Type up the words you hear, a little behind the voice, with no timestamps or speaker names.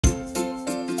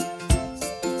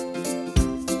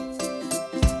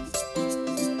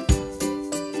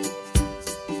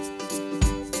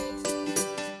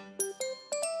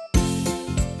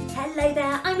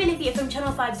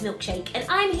Channel 5's Milkshake, and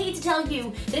I'm here to tell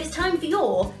you that it's time for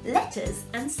your Letters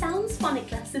and Sounds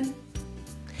Phonic lesson.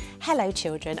 Hello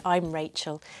children, I'm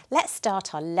Rachel. Let's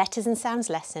start our Letters and Sounds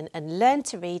lesson and learn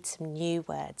to read some new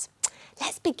words.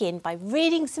 Let's begin by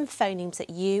reading some phonemes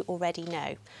that you already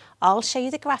know. I'll show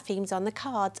you the graphemes on the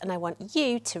cards and I want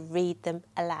you to read them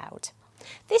aloud.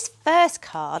 This first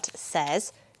card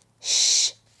says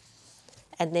sh,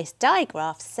 and this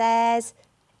digraph says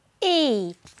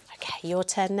E. Okay, your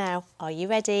turn now. Are you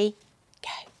ready? Go.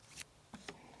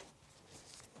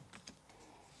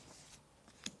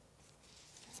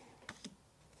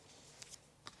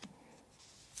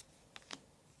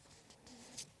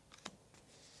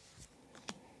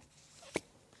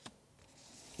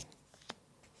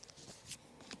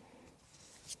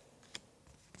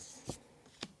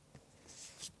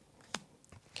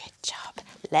 Good job.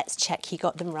 Let's check you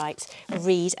got them right.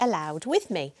 Read aloud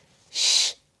with me.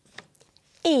 Sh,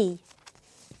 E,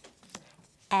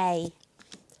 A,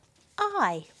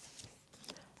 I,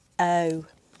 O,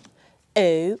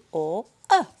 U or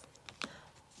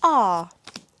R,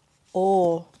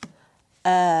 or,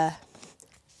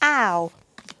 ow,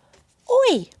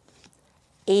 oi,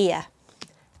 ear,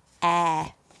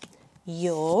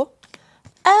 your,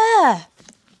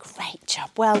 Great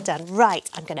job, well done. Right,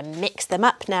 I'm going to mix them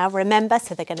up now, remember,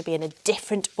 so they're going to be in a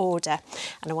different order.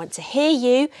 And I want to hear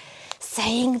you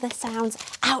saying the sounds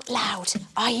out loud.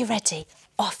 Are you ready?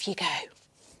 Off you go.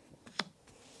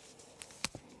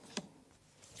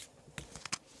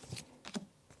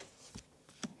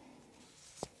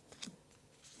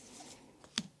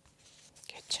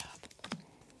 Good job.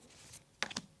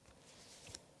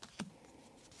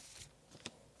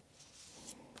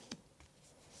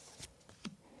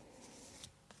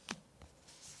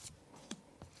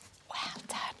 Well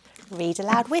done. Read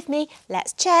aloud with me.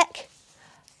 Let's check.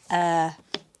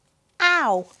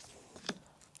 Ow,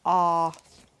 R,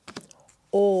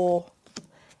 or,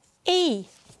 E,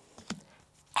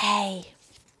 A,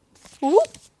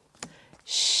 whoop,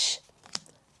 sh,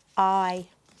 I,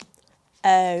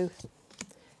 O,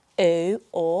 U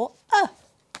or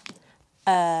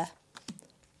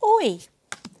oi,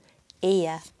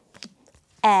 ear,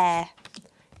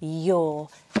 your.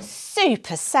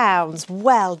 Super sounds,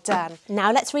 well done.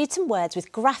 Now let's read some words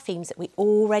with graphemes that we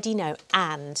already know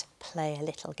and play a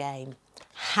little game.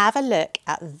 Have a look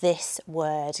at this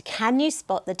word. Can you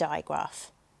spot the digraph?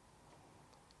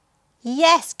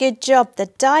 Yes, good job. The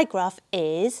digraph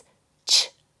is ch.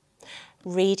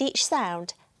 Read each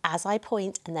sound as I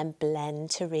point and then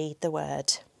blend to read the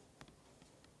word.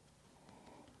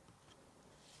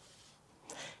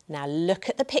 Now look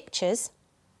at the pictures.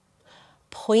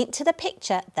 Point to the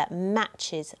picture that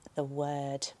matches the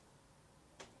word.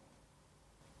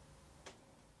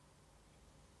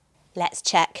 Let's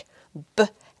check.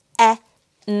 B-e-n-ch.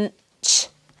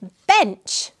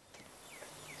 Bench.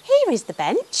 Here is the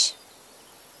bench.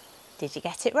 Did you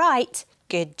get it right?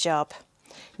 Good job.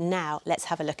 Now let's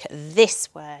have a look at this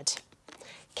word.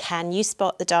 Can you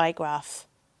spot the digraph?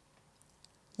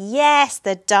 Yes,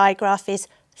 the digraph is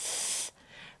th.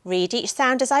 Read each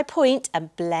sound as I point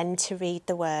and blend to read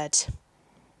the word.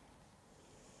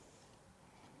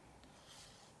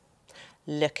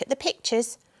 Look at the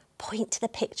pictures. Point to the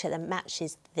picture that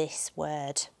matches this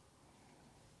word.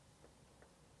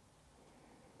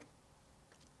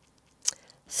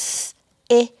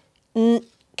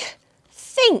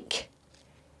 Think.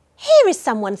 Here is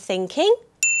someone thinking.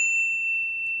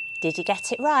 Did you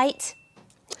get it right?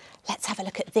 Let's have a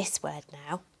look at this word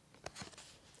now.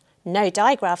 No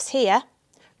digraphs here.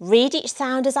 Read each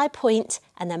sound as I point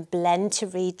and then blend to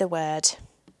read the word.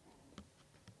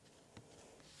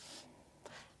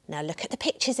 Now look at the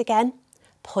pictures again.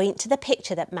 Point to the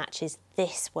picture that matches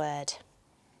this word.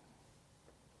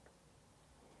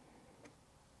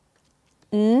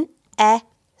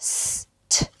 Nest.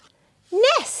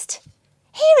 Nest.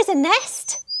 Here is a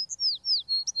nest.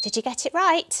 Did you get it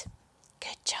right?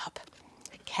 Good job.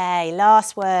 Okay,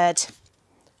 last word.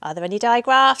 Are there any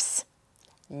digraphs?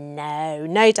 No,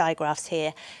 no digraphs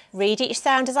here. Read each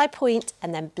sound as I point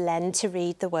and then blend to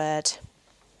read the word.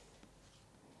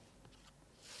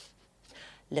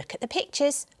 Look at the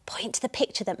pictures. Point to the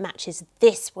picture that matches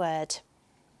this word.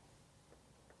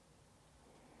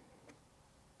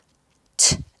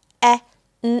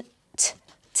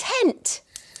 Tent.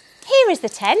 Here is the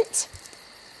tent.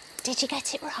 Did you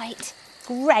get it right?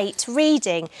 Great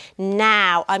reading.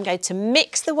 Now I'm going to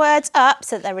mix the words up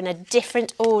so that they're in a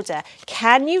different order.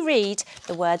 Can you read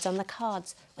the words on the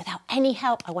cards? Without any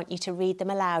help, I want you to read them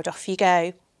aloud. Off you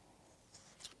go.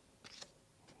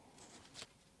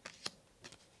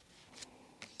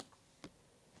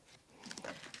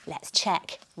 Let's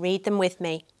check. Read them with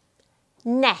me.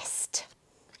 Nest,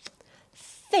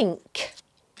 think,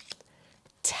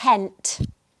 tent,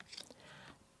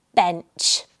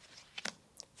 bench.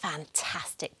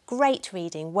 Fantastic. Great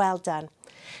reading. Well done.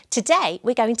 Today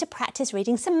we're going to practice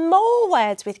reading some more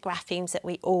words with graphemes that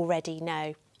we already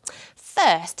know.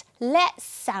 First, let's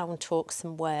sound talk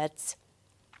some words.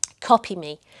 Copy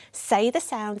me. Say the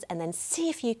sounds and then see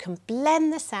if you can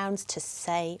blend the sounds to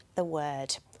say the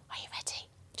word. Are you ready?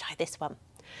 Try this one.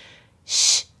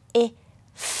 Sh, I,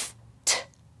 f, t.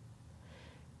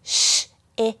 Sh,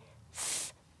 I,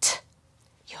 f, t.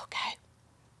 Your go.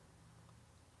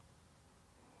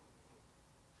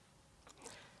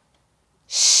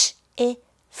 Sh, I,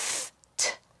 f, t.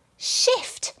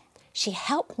 Shift. She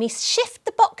helped me shift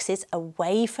the boxes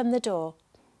away from the door.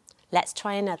 Let's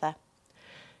try another.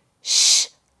 Sh,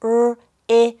 r,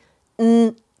 I,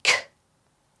 n, k.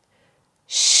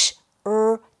 Sh,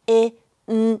 r, I,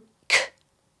 n, k.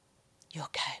 Your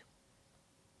go.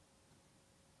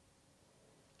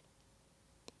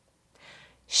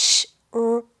 Sh,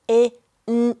 r, I,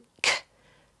 n, k.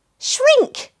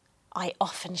 Shrink. I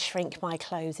often shrink my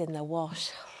clothes in the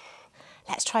wash.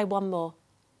 Let's try one more.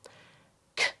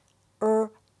 K,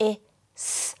 r, I,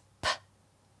 s, p.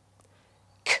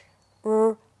 K,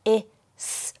 r, I,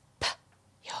 s, p.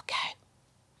 Your go.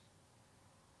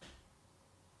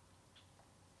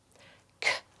 K,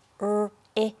 r,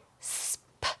 I, s,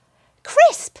 p.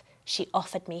 Crisp. She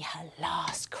offered me her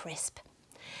last crisp.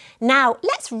 Now,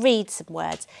 let's read some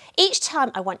words. Each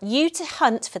time I want you to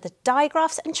hunt for the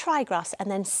digraphs and trigraphs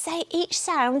and then say each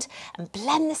sound and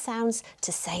blend the sounds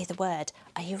to say the word.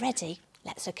 Are you ready?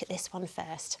 Let's look at this one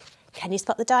first. Can you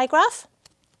spot the digraph?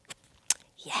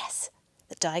 Yes,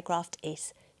 the digraph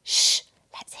is sh.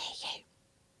 Let's hear you.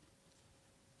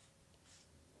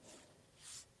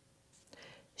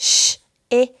 Sh,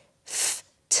 I, f,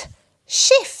 t.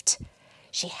 Shift.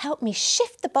 She helped me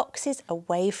shift the boxes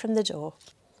away from the door.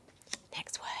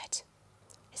 Next word.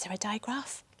 Is there a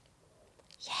digraph?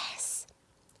 Yes.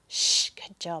 Shh,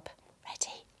 good job.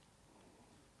 Ready?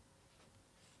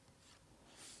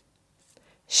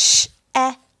 Sh,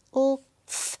 e, l,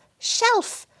 f,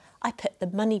 shelf. I put the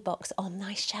money box on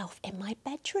my shelf in my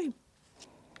bedroom.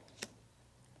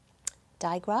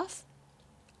 Digraph?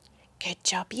 Good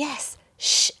job, yes.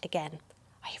 Shh again.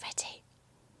 Are you ready?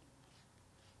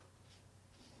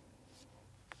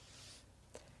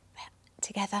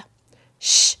 Together.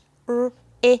 Sh, r,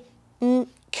 I, n,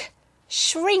 k.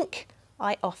 Shrink.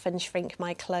 I often shrink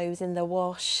my clothes in the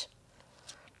wash.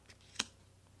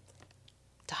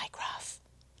 Digraph.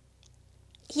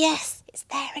 Yes, it's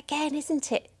there again,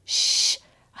 isn't it? Shh.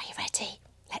 Are you ready?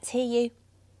 Let's hear you.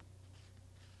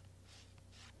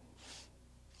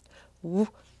 W,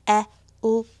 e,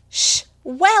 l, sh.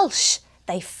 Welsh.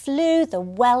 They flew the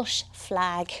Welsh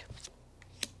flag.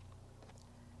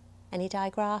 Any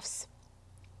digraphs?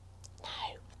 No.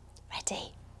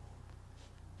 Ready?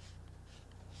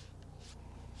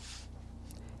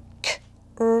 K,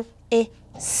 r, I,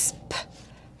 s, p.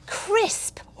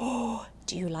 Crisp. Oh,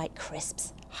 do you like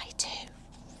crisps? I do.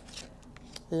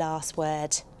 Last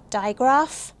word.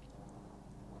 Digraph.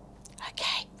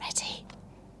 Okay, ready?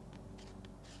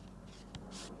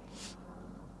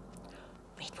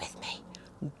 Read with me.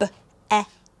 B, e,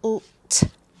 l, t.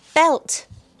 Belt.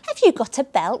 Have you got a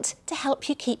belt to help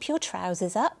you keep your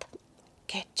trousers up?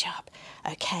 Good job.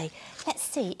 Okay, let's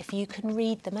see if you can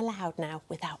read them aloud now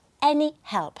without any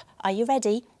help. Are you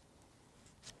ready?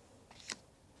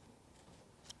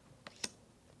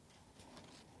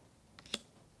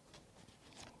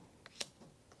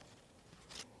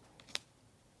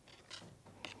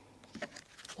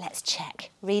 Let's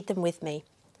check. Read them with me.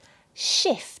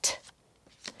 Shift,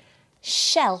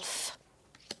 shelf,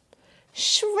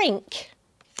 shrink,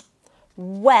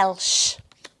 Welsh,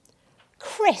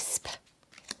 crisp,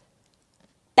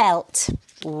 belt.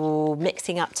 Ooh,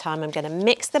 mixing up time. I'm going to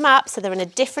mix them up so they're in a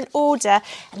different order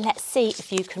and let's see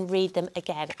if you can read them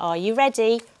again. Are you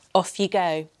ready? Off you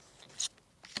go.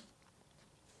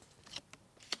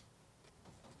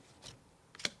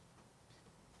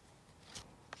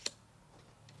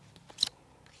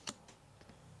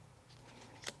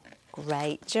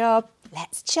 Great job.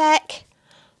 Let's check.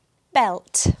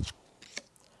 Belt,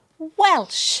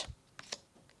 Welsh,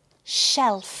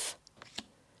 shelf,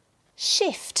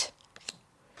 shift,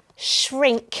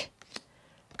 shrink,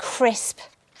 crisp.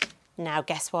 Now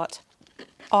guess what?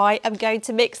 I am going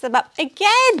to mix them up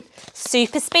again.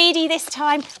 Super speedy this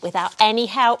time without any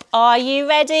help. Are you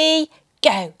ready?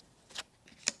 Go.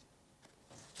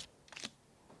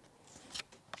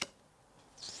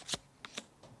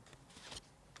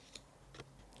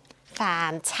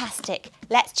 Fantastic.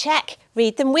 Let's check.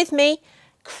 Read them with me.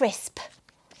 Crisp,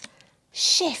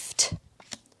 shift,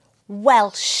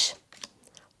 Welsh,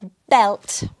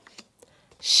 belt,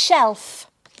 shelf,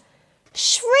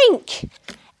 shrink.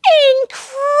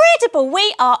 Incredible!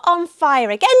 We are on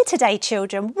fire again today,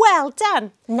 children. Well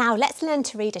done. Now let's learn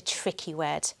to read a tricky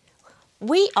word.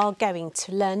 We are going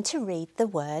to learn to read the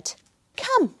word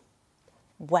come.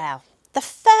 Well, the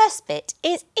first bit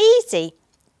is easy,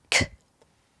 k,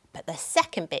 but the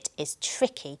second bit is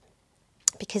tricky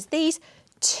because these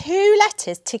two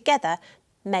letters together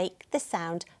make the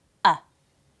sound a.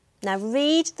 Now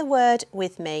read the word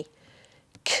with me.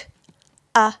 K,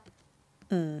 a,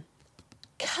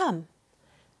 come.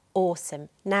 Awesome.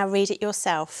 Now read it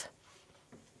yourself.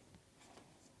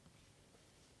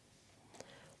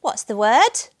 What's the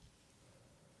word?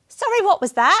 Sorry, what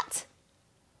was that?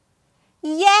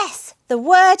 Yes, the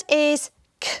word is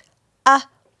k, a,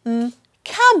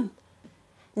 come.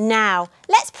 Now,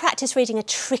 let's practice reading a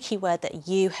tricky word that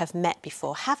you have met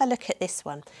before. Have a look at this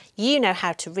one. You know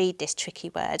how to read this tricky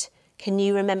word. Can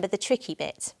you remember the tricky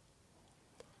bit?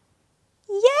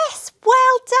 Yes,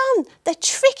 well done. The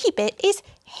tricky bit is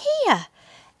here.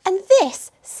 And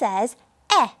this says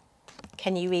eh.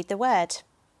 Can you read the word?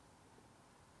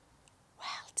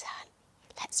 Well done.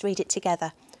 Let's read it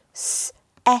together.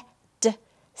 S-e-d,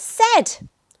 said.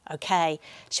 Okay,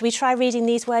 should we try reading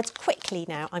these words quickly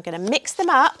now? I'm going to mix them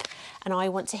up and I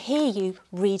want to hear you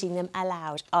reading them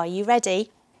aloud. Are you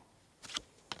ready?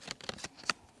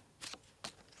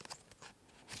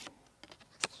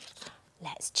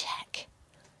 Let's check.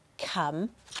 Come,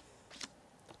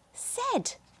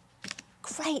 said.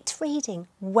 Great reading,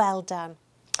 well done.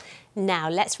 Now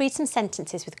let's read some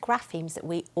sentences with graphemes that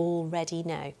we already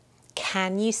know.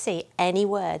 Can you see any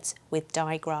words with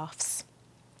digraphs?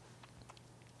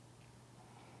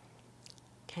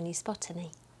 Can you spot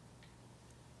any?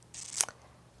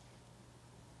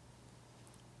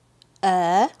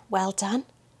 Well done.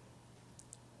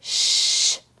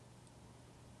 Sh.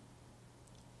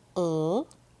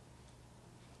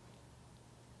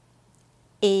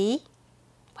 E.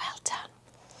 Well done.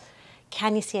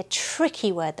 Can you see a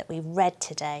tricky word that we read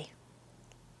today?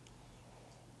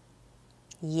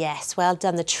 Yes, well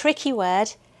done. The tricky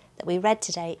word that we read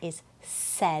today is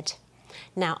said.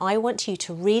 Now I want you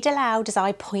to read aloud as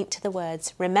I point to the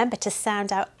words. Remember to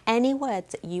sound out any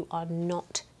words that you are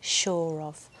not sure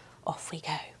of. Off we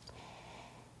go.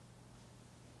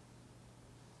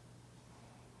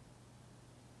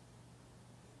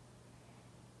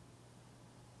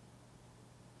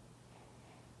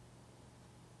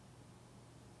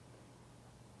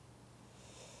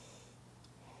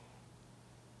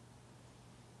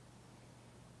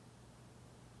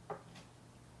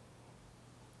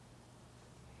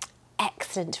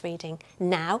 Excellent reading.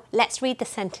 Now let's read the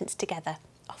sentence together.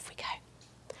 Off we go.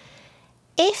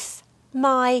 If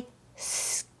my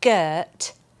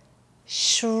skirt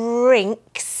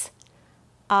shrinks,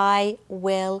 I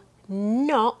will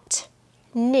not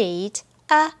need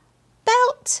a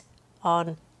belt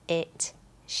on it,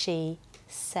 she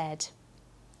said.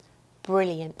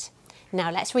 Brilliant.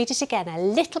 Now let's read it again a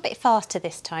little bit faster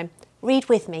this time. Read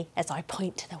with me as I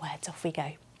point to the words. Off we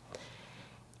go.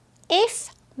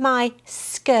 If my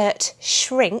skirt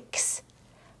shrinks,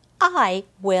 I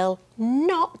will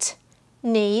not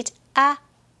need a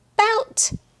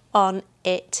belt on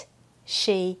it,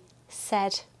 she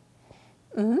said.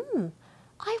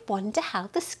 I wonder how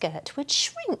the skirt would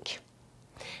shrink.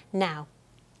 Now,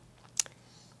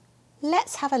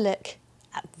 let's have a look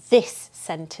at this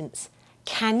sentence.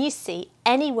 Can you see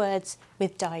any words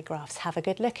with digraphs? Have a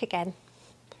good look again.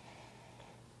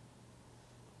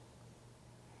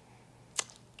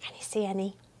 Can you see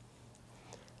any?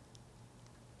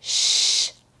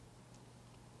 Shh.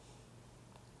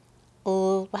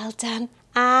 Oh, well done.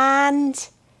 And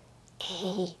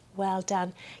E. Well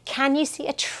done. Can you see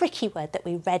a tricky word that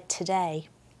we read today?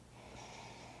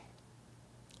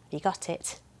 Have you got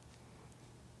it?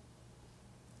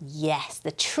 Yes,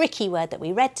 the tricky word that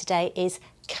we read today is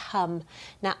come.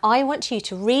 Now I want you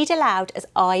to read aloud as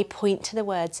I point to the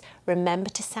words. Remember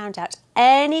to sound out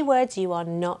any words you are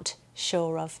not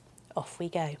sure of. Off we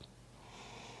go.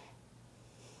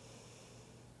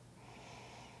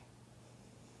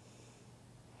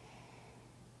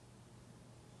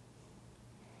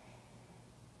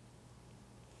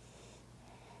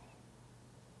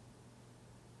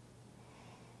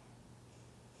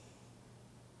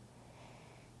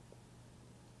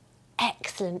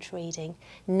 Excellent reading.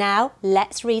 Now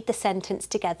let's read the sentence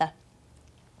together.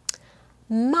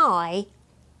 My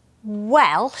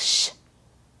Welsh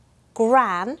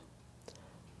Gran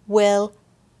will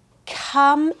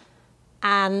come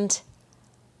and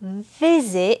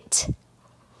visit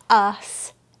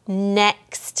us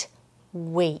next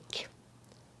week.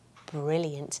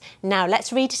 Brilliant. Now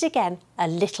let's read it again, a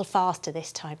little faster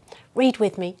this time. Read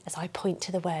with me as I point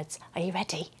to the words. Are you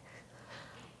ready?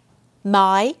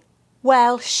 My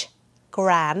Welsh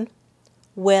Gran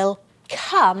will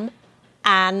come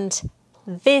and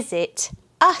visit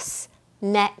us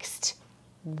next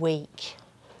week.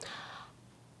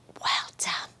 Well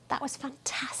done. That was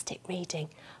fantastic reading.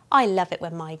 I love it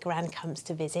when my Gran comes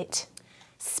to visit.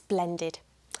 Splendid.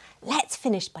 Let's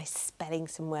finish by spelling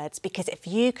some words, because if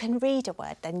you can read a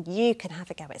word, then you can have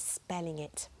a go at spelling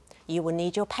it. You will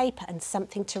need your paper and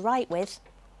something to write with.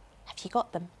 Have you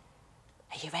got them?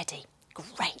 Are you ready?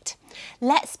 Great.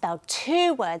 Let's spell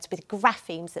 2 words with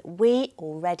graphemes that we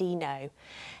already know.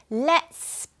 Let's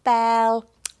spell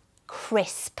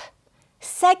crisp.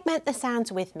 Segment the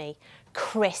sounds with me.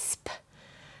 Crisp.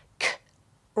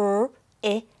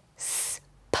 K-r-i-s-p.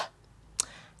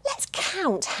 Let's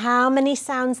count how many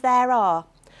sounds there are.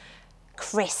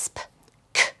 Crisp.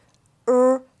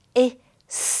 K-r-i-s-p.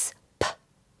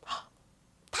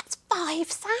 That's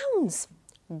 5 sounds.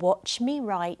 Watch me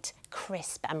write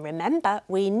crisp, and remember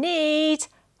we need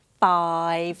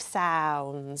 5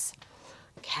 sounds.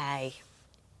 Okay.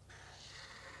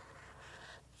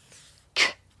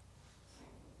 K,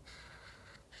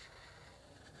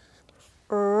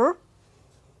 r,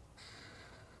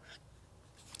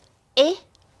 I,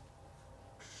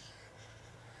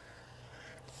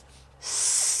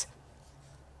 s,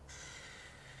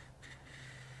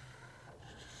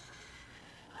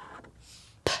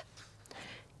 p,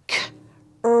 k,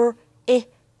 r, I,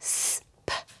 s,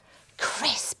 p.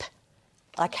 Crisp.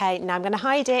 Okay, now I'm going to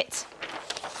hide it.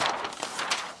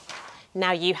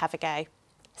 Now you have a go.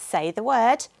 Say the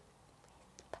word.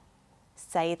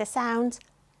 Say the sound.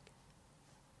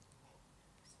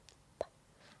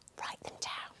 Write them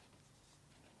down.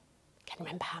 Can you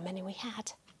remember how many we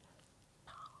had?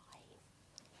 5.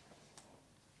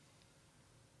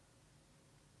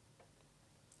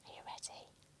 Are you ready?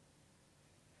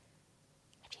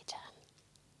 Have you done?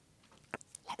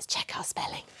 Let's check our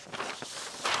spelling.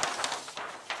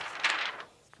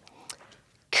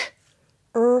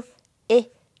 K-r-i-s-p.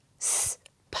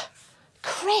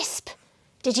 Crisp.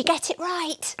 Did you get it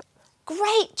right?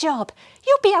 Great job.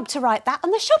 You'll be able to write that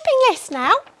on the shopping list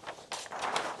now.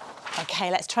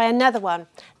 Okay, let's try another one.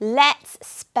 Let's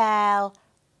spell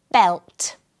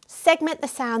belt. Segment the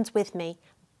sounds with me.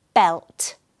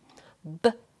 Belt.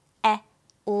 B-e-l-t.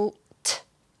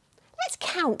 Let's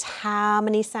count how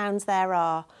many sounds there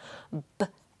are.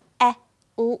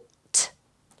 B-e-l-t.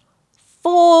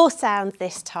 4 sounds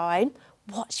this time.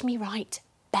 Watch me write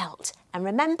belt. And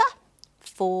remember,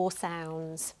 4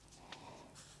 sounds.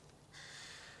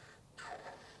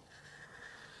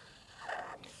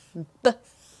 B,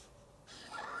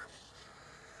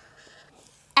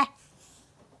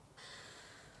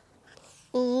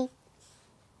 E, L,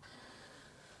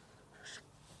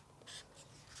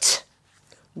 T.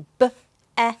 B,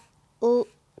 E, L,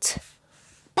 T.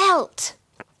 Belt.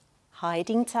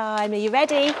 Hiding time. Are you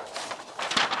ready?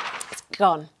 It's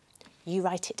gone. You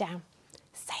write it down.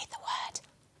 Say the word.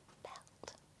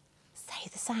 Belt. Say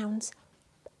the sounds.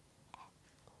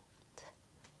 Belt.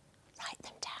 Write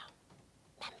them down.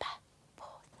 Remember, 4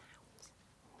 sounds.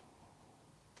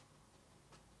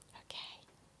 Okay.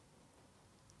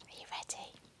 Are you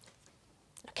ready?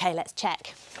 Okay, let's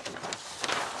check.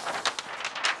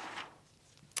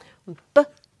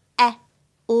 B-e-l-t.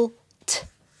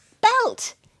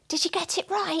 Belt. Did you get it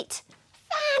right?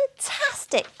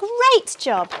 Fantastic. Great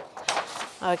job.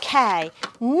 Okay,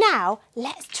 now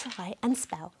let's try and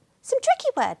spell some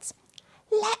tricky words.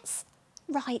 Let's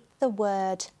write the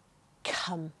word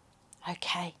come.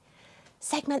 Okay,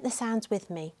 segment the sounds with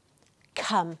me.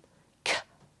 Come.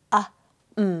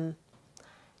 K-a-m.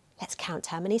 Let's count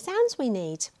how many sounds we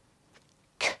need.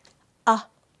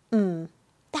 K-a-m.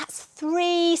 That's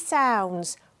 3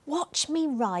 sounds. Watch me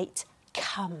write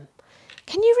come.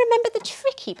 Can you remember the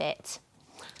tricky bit?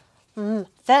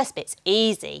 First bit's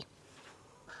easy.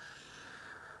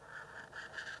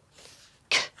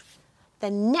 K.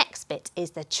 The next bit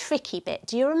is the tricky bit.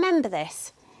 Do you remember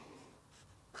this?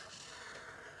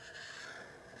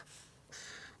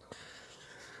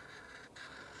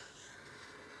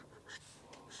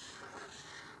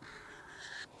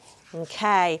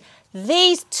 Okay,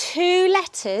 these 2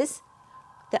 letters,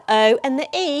 the O and the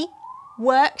E,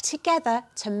 work together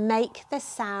to make the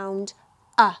sound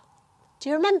A. Do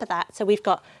you remember that? So we've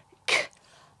got K,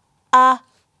 A,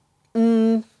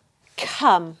 M,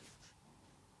 come.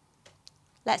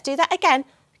 Let's do that again.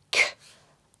 K,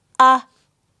 A,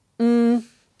 M,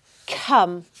 come.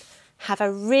 come. Have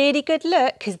a really good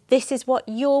look because this is what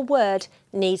your word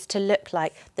needs to look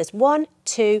like. There's 1,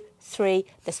 2, 3,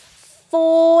 there's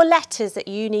 4 letters that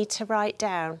you need to write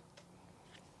down.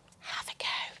 Have a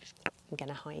go. I'm going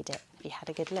to hide it if you had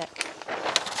a good look.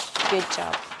 Good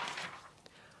job.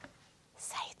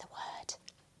 Say the word.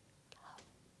 Come.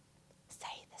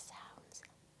 Say the sounds.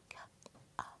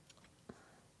 Come.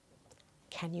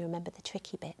 Can you remember the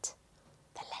tricky bit?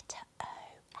 The letter O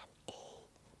and E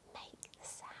make the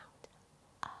sound.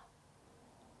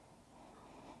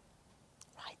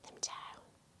 Write them down.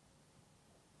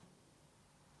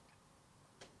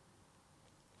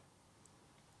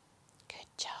 Good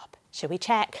job. Shall we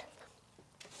check?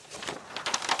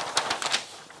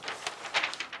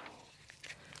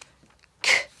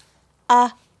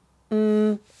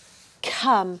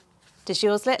 Come. Does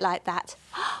yours look like that?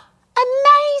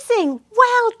 Amazing!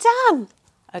 Well done.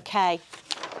 Okay,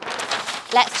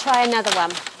 let's try another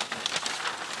one.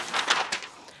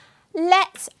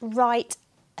 Let's write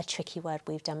a tricky word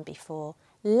we've done before.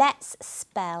 Let's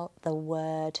spell the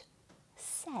word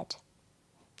said.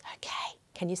 Okay,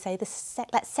 can you say the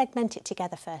let's segment it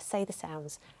together first. Say the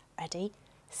sounds. Ready?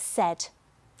 Said.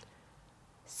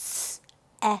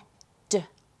 S-E-D.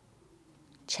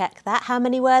 Check that. How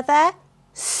many were there?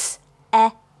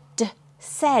 S-E-D.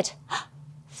 Said.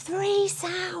 3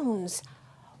 sounds.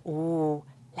 Ooh,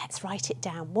 let's write it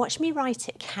down. Watch me write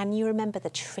it. Can you remember the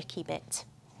tricky bit?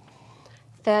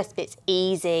 First bit's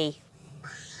easy.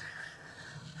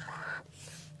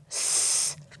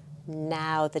 S.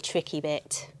 Now the tricky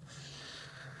bit.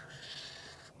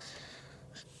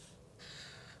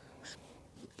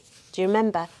 Do you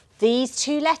remember? These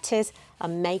 2 letters are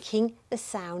making the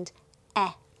sound E.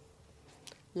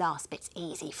 Last bit's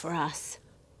easy for us.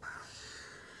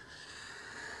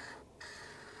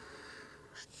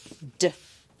 D.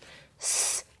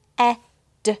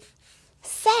 S-E-D.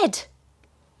 Said.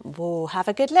 Whoa, have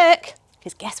a good look.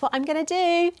 Because guess what I'm going to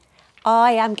do?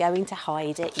 I am going to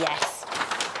hide it, yes.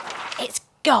 It's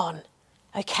gone.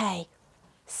 Okay,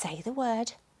 say the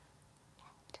word.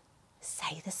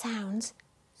 Say the sounds.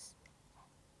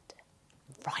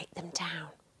 Write them down.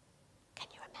 Can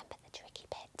you remember the tricky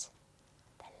bit?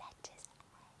 The letters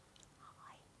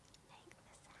I make the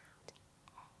sound E.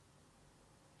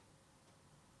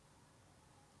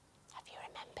 Have you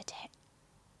remembered it?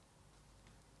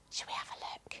 Shall we have a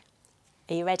look?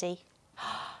 Are you ready?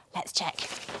 Let's check.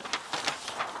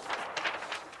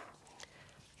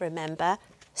 Remember,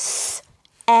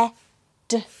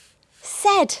 S-E-D.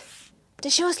 Said.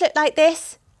 Does yours look like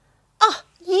this? Oh,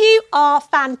 you are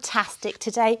fantastic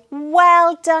today.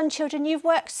 Well done, children. You've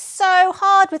worked so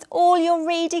hard with all your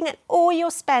reading and all your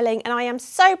spelling, and I am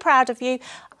so proud of you.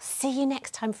 I'll see you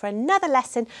next time for another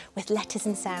lesson with Letters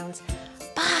and Sounds.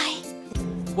 Bye.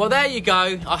 Well, there you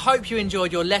go. I hope you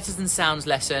enjoyed your Letters and Sounds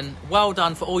lesson. Well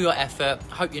done for all your effort.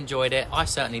 I hope you enjoyed it. I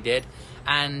certainly did.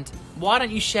 And why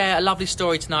don't you share a lovely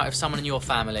story tonight with someone in your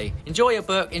family? Enjoy your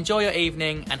book, enjoy your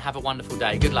evening, and have a wonderful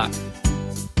day. Good luck.